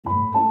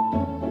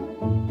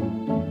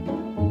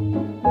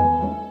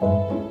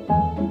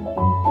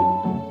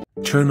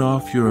Turn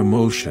off your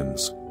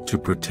emotions to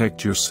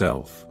protect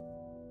yourself.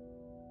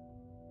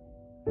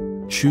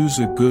 Choose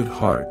a good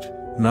heart,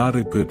 not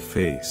a good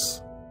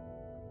face.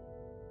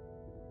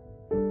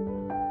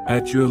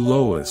 At your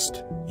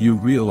lowest, you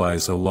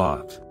realize a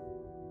lot.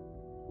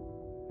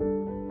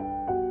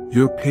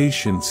 Your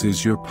patience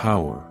is your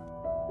power.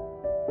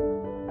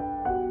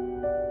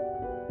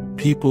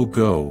 People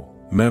go,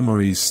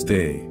 memories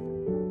stay.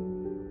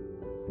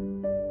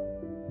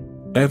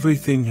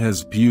 Everything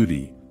has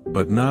beauty,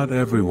 but not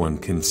everyone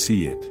can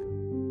see it.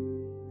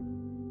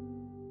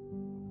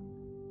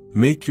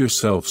 Make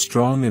yourself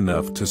strong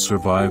enough to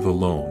survive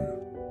alone.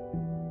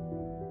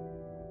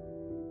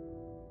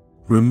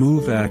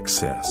 Remove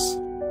access.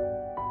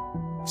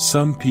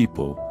 Some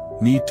people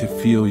need to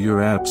feel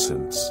your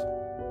absence.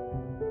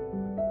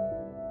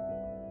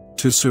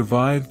 To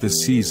survive the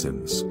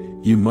seasons,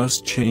 you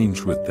must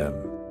change with them.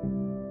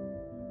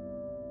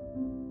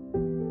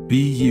 Be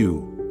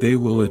you, they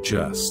will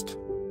adjust.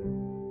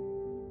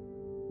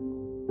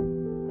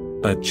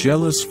 A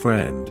jealous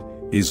friend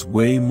is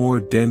way more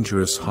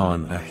dangerous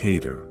than a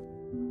hater.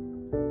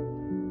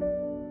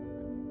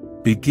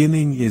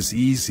 Beginning is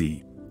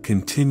easy,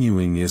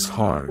 continuing is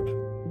hard.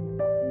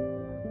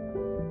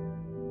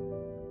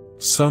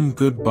 Some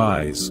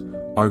goodbyes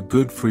are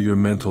good for your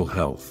mental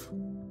health.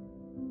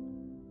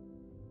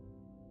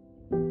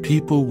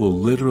 People will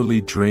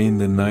literally drain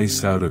the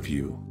nice out of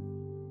you.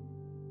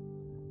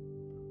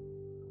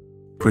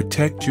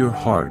 Protect your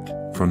heart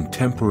from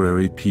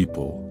temporary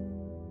people.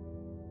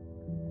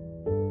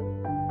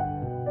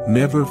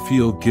 Never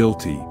feel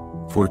guilty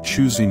for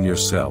choosing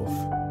yourself.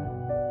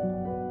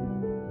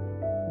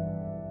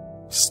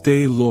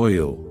 Stay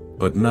loyal,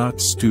 but not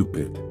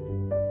stupid.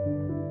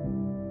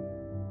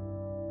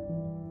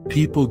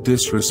 People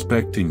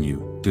disrespecting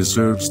you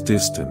deserves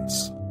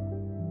distance.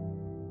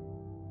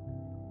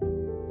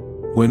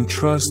 When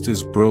trust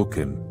is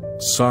broken,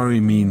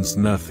 sorry means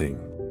nothing.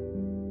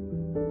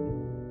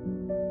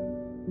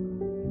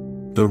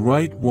 The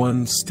right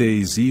one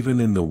stays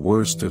even in the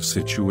worst of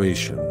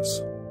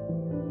situations.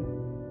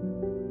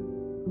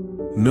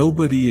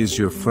 Nobody is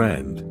your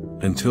friend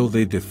until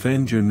they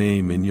defend your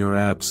name in your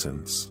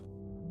absence.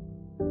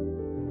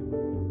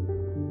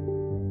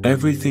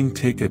 Everything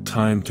take a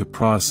time to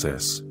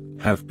process,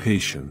 have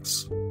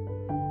patience.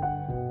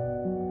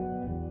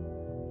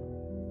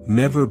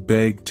 Never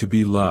beg to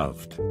be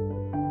loved.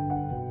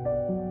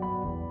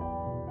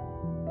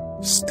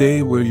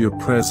 Stay where your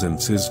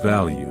presence is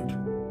valued.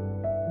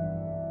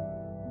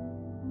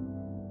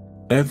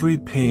 Every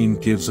pain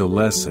gives a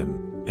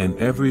lesson, and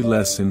every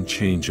lesson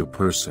changes a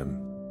person.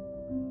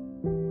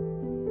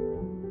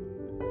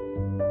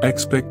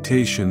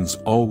 Expectations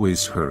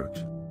always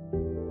hurt.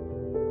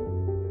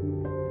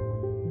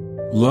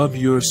 Love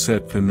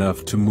yourself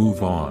enough to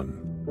move on.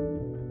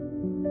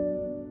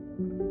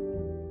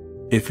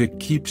 If it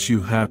keeps you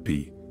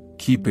happy,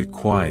 keep it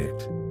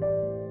quiet.